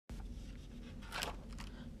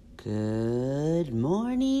Good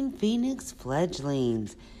morning, Phoenix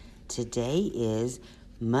fledglings. Today is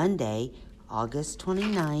Monday, August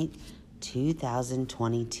 29th,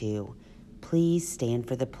 2022. Please stand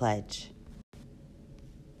for the pledge.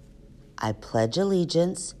 I pledge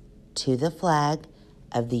allegiance to the flag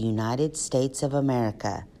of the United States of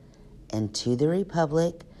America and to the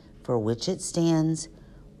republic for which it stands,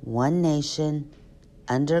 one nation,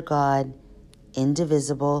 under God,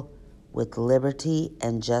 indivisible, with liberty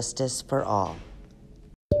and justice for all.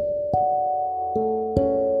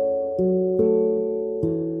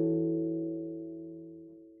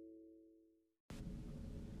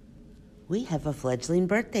 We have a fledgling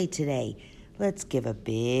birthday today. Let's give a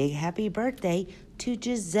big happy birthday to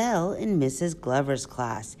Giselle in Mrs. Glover's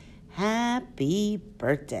class. Happy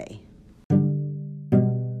birthday.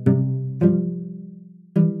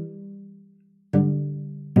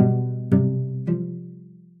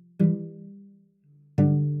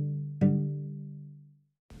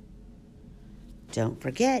 Don't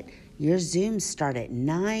forget, your Zooms start at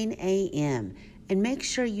 9 a.m. and make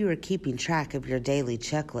sure you are keeping track of your daily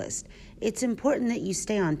checklist. It's important that you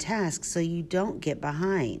stay on task so you don't get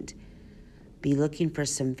behind. Be looking for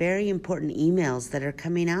some very important emails that are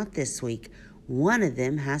coming out this week. One of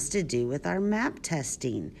them has to do with our map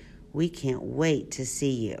testing. We can't wait to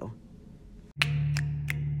see you.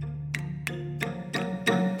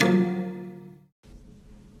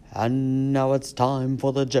 And now it's time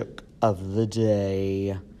for the joke of the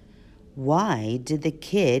day. Why did the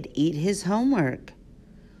kid eat his homework?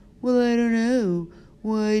 Well, I don't know.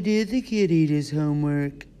 Why did the kid eat his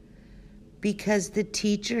homework? Because the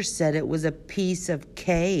teacher said it was a piece of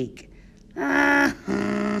cake.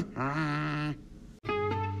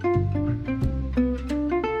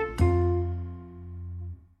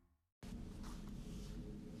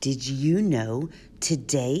 Did you know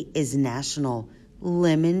today is National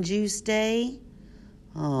Lemon Juice Day?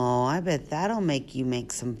 Oh, I bet that'll make you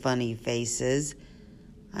make some funny faces.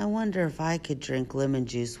 I wonder if I could drink lemon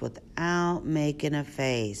juice without making a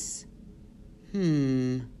face.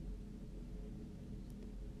 Who's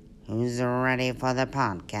ready for the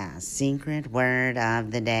podcast? Secret word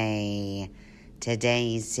of the day.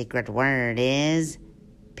 Today's secret word is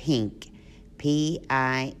pink.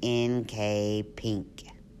 P-I-N-K, pink.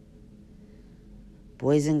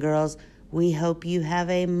 Boys and girls, we hope you have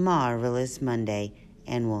a marvelous Monday,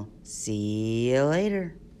 and we'll see you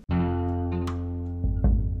later.